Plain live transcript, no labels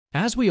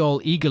As we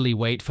all eagerly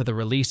wait for the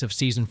release of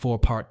Season 4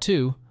 Part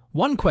 2,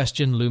 one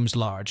question looms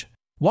large.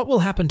 What will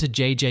happen to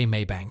JJ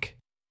Maybank?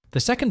 The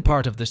second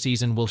part of the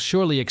season will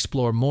surely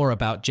explore more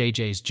about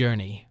JJ's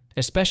journey,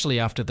 especially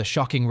after the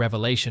shocking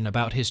revelation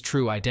about his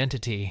true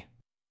identity.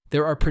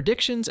 There are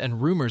predictions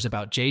and rumors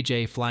about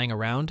JJ flying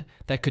around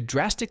that could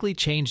drastically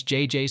change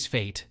JJ's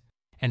fate,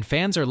 and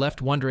fans are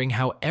left wondering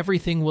how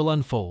everything will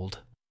unfold.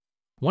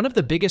 One of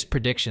the biggest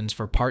predictions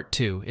for Part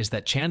 2 is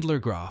that Chandler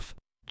Groff,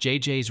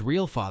 JJ's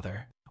real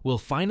father, will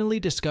finally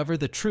discover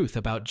the truth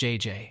about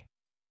JJ.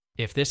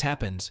 If this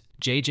happens,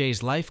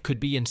 JJ's life could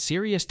be in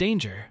serious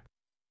danger.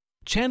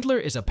 Chandler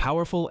is a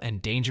powerful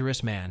and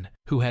dangerous man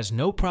who has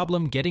no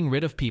problem getting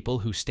rid of people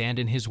who stand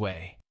in his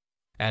way.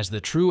 As the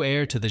true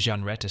heir to the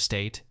Jjonnret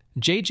estate,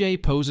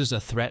 JJ poses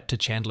a threat to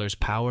Chandler's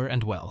power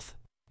and wealth.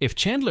 If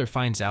Chandler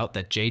finds out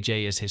that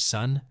JJ is his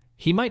son,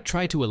 he might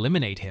try to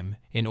eliminate him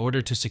in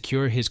order to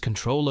secure his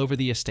control over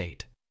the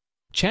estate.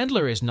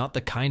 Chandler is not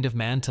the kind of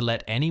man to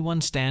let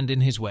anyone stand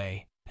in his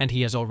way, and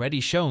he has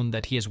already shown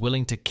that he is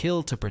willing to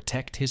kill to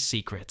protect his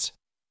secrets.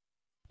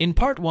 In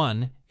Part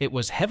 1, it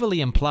was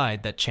heavily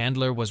implied that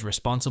Chandler was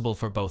responsible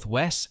for both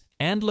Wes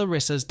and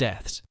Larissa's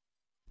deaths.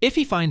 If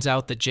he finds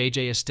out that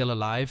JJ is still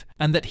alive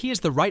and that he is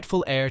the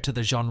rightful heir to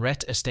the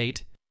Jjonnret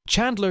estate,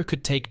 Chandler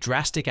could take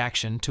drastic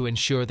action to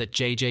ensure that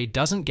JJ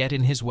doesn't get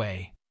in his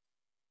way.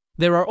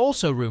 There are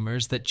also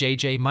rumors that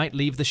JJ might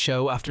leave the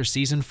show after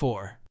Season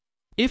 4.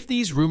 If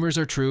these rumors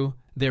are true,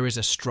 there is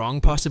a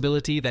strong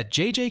possibility that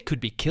JJ could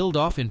be killed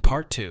off in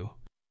Part 2.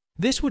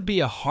 This would be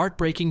a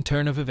heartbreaking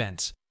turn of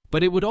events,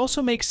 but it would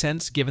also make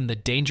sense given the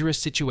dangerous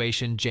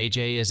situation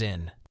JJ is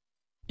in.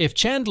 If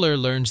Chandler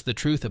learns the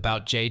truth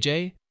about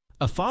JJ,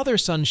 a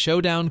father-son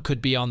showdown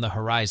could be on the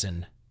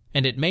horizon,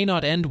 and it may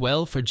not end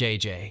well for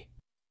JJ.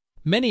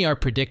 Many are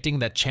predicting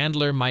that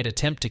Chandler might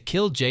attempt to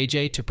kill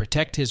JJ to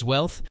protect his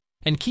wealth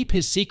and keep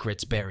his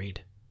secrets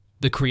buried.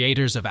 The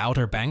creators of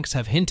Outer Banks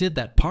have hinted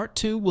that Part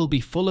 2 will be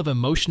full of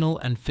emotional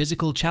and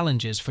physical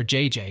challenges for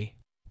JJ.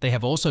 They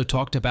have also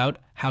talked about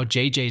how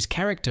JJ's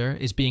character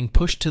is being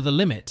pushed to the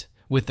limit,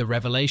 with the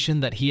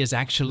revelation that he is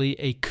actually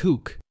a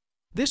kook.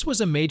 This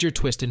was a major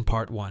twist in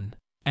Part 1,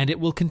 and it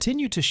will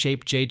continue to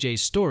shape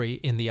JJ's story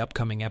in the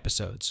upcoming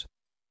episodes.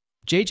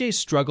 JJ's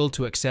struggle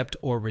to accept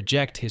or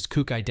reject his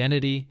kook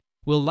identity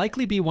will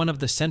likely be one of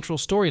the central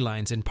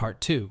storylines in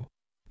Part 2,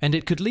 and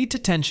it could lead to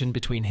tension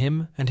between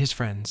him and his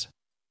friends.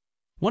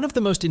 One of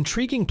the most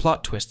intriguing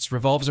plot twists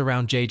revolves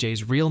around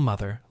JJ's real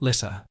mother,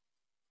 Lissa.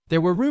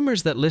 There were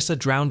rumors that Lissa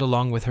drowned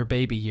along with her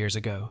baby years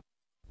ago,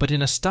 but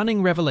in a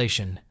stunning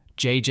revelation,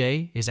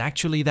 JJ is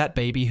actually that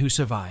baby who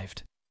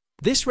survived.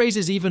 This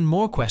raises even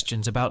more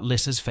questions about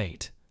Lissa's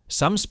fate.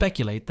 Some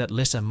speculate that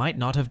Lissa might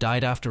not have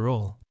died after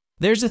all.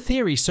 There's a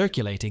theory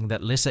circulating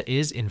that Lissa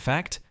is, in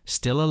fact,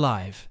 still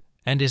alive,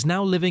 and is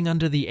now living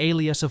under the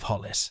alias of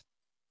Hollis.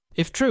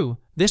 If true,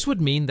 this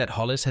would mean that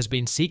Hollis has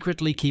been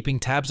secretly keeping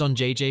tabs on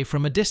JJ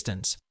from a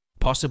distance,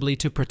 possibly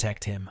to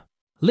protect him.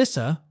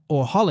 Lissa,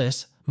 or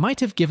Hollis,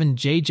 might have given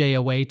JJ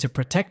away to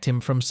protect him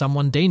from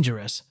someone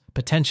dangerous,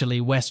 potentially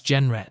Wes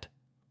Jjonnret.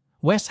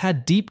 Wes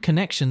had deep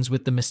connections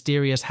with the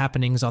mysterious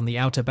happenings on the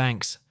Outer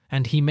Banks,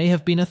 and he may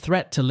have been a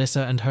threat to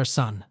Lissa and her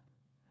son.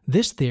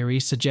 This theory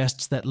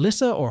suggests that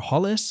Lissa or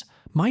Hollis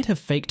might have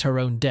faked her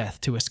own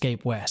death to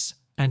escape Wes,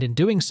 and in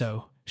doing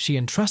so, she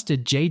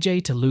entrusted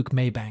JJ to Luke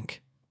Maybank.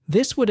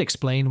 This would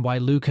explain why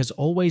Luke has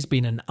always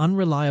been an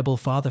unreliable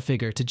father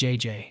figure to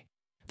JJ.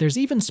 There's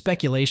even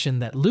speculation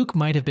that Luke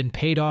might have been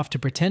paid off to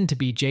pretend to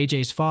be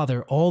JJ's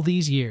father all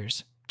these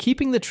years,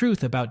 keeping the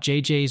truth about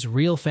JJ's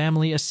real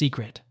family a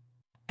secret.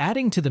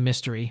 Adding to the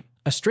mystery,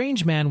 a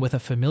strange man with a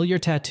familiar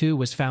tattoo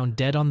was found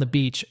dead on the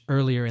beach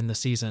earlier in the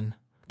season.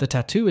 The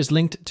tattoo is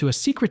linked to a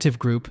secretive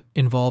group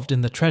involved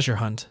in the treasure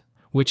hunt,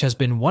 which has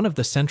been one of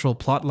the central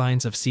plot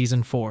lines of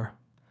Season 4.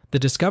 The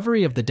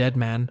discovery of the dead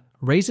man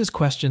raises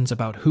questions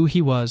about who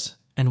he was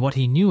and what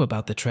he knew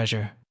about the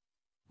treasure.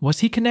 Was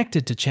he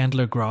connected to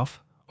Chandler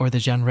Groff or the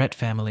Jjonnret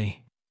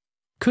family?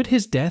 Could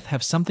his death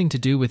have something to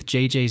do with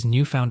JJ's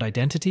newfound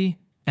identity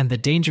and the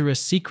dangerous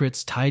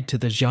secrets tied to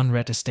the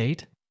Jjonnret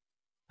estate?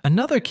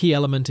 Another key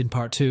element in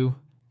Part 2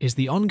 is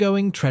the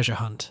ongoing treasure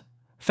hunt.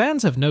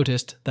 Fans have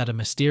noticed that a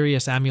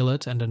mysterious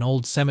amulet and an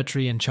old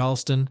cemetery in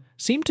Charleston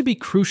seem to be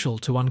crucial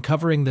to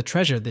uncovering the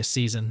treasure this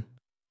season.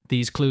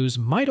 These clues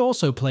might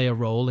also play a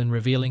role in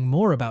revealing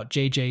more about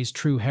JJ's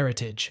true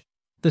heritage.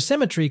 The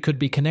cemetery could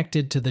be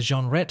connected to the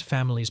Jjonnret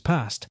family's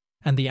past,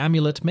 and the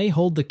amulet may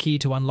hold the key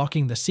to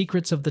unlocking the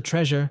secrets of the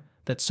treasure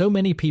that so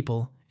many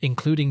people,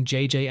 including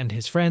JJ and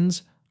his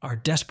friends, are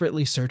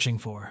desperately searching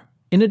for.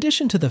 In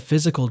addition to the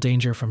physical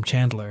danger from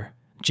Chandler,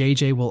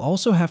 JJ will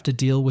also have to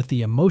deal with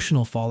the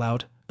emotional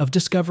fallout of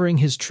discovering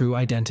his true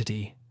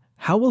identity.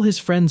 How will his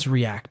friends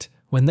react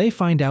when they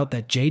find out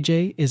that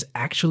JJ is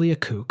actually a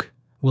kook?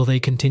 Will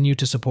they continue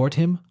to support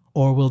him,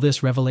 or will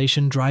this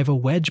revelation drive a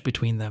wedge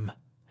between them?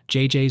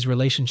 JJ's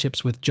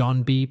relationships with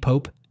John B.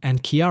 Pope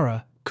and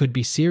Kiara could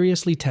be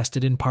seriously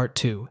tested in Part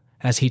 2,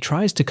 as he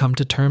tries to come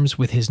to terms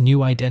with his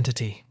new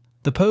identity.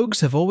 The Pogues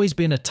have always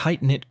been a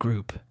tight-knit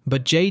group,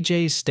 but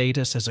JJ's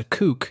status as a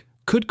kook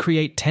could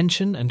create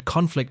tension and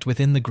conflict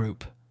within the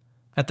group.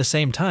 At the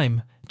same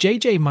time,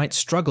 JJ might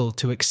struggle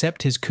to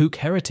accept his kook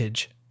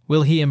heritage.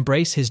 Will he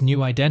embrace his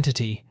new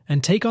identity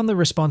and take on the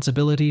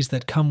responsibilities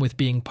that come with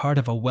being part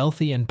of a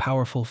wealthy and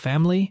powerful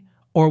family?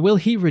 Or will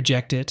he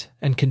reject it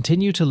and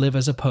continue to live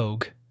as a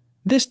Pogue?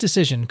 This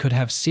decision could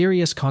have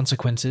serious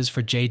consequences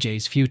for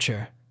JJ's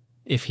future.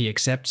 If he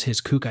accepts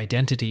his kook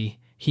identity,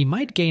 he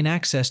might gain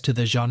access to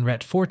the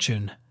genret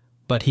fortune,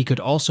 but he could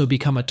also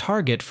become a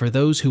target for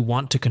those who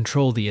want to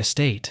control the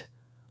estate.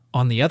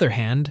 On the other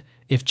hand,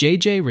 if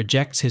JJ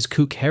rejects his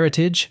kook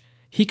heritage,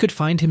 he could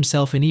find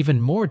himself in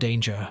even more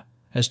danger,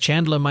 as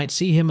Chandler might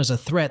see him as a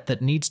threat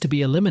that needs to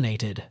be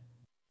eliminated.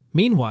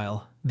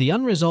 Meanwhile, the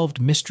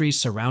unresolved mysteries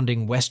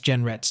surrounding West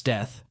Genret's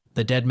death,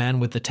 the dead man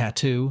with the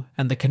tattoo,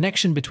 and the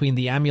connection between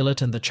the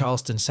amulet and the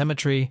Charleston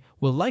Cemetery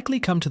will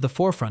likely come to the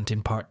forefront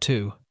in Part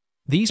 2.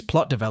 These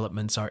plot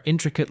developments are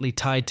intricately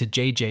tied to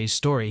JJ's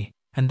story,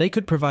 and they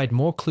could provide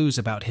more clues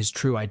about his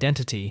true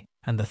identity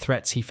and the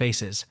threats he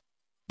faces.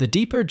 The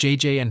deeper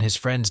JJ and his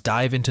friends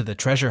dive into the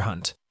treasure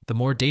hunt, the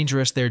more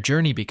dangerous their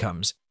journey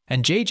becomes,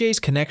 and JJ's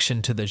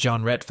connection to the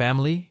genret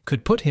family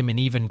could put him in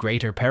even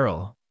greater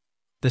peril.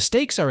 The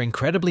stakes are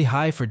incredibly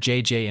high for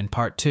JJ in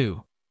Part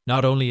 2.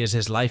 Not only is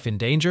his life in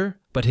danger,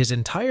 but his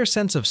entire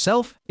sense of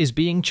self is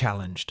being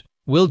challenged.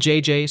 Will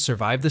JJ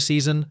survive the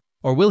season,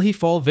 or will he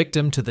fall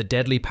victim to the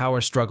deadly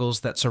power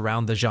struggles that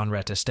surround the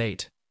genret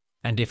estate?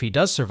 And if he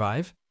does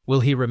survive,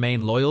 will he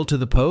remain loyal to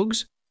the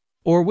Pogues,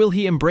 or will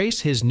he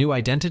embrace his new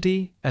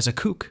identity as a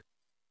kook?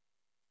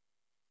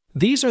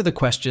 These are the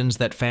questions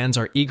that fans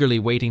are eagerly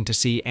waiting to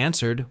see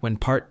answered when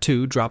Part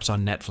 2 drops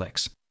on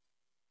Netflix.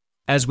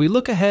 As we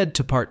look ahead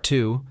to Part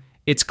 2,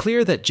 it's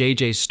clear that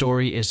JJ's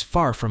story is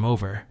far from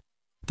over.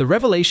 The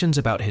revelations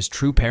about his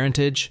true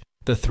parentage,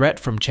 the threat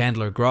from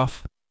Chandler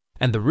Groff,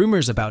 and the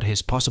rumors about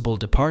his possible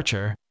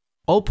departure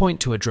all point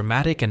to a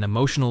dramatic and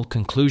emotional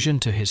conclusion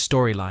to his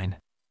storyline.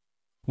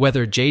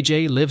 Whether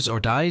JJ lives or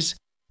dies,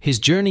 his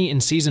journey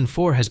in Season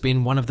 4 has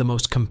been one of the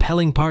most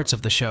compelling parts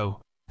of the show,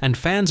 and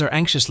fans are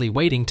anxiously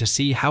waiting to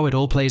see how it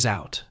all plays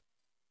out.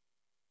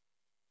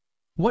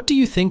 What do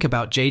you think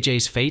about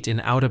JJ's fate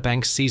in Outer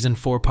Banks Season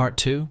 4 Part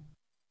 2?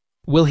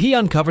 Will he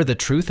uncover the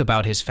truth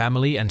about his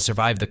family and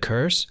survive the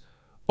curse?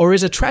 Or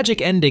is a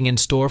tragic ending in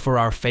store for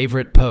our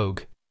favorite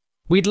Pogue?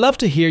 We'd love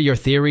to hear your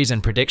theories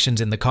and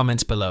predictions in the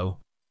comments below.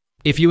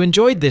 If you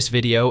enjoyed this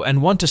video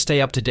and want to stay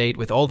up to date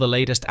with all the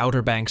latest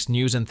Outer Banks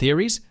news and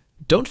theories,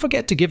 don't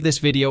forget to give this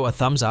video a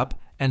thumbs up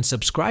and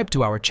subscribe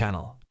to our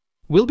channel.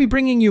 We'll be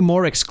bringing you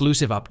more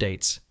exclusive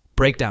updates,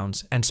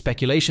 breakdowns, and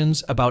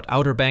speculations about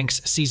Outer Banks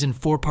Season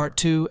 4 Part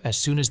 2 as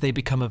soon as they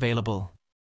become available.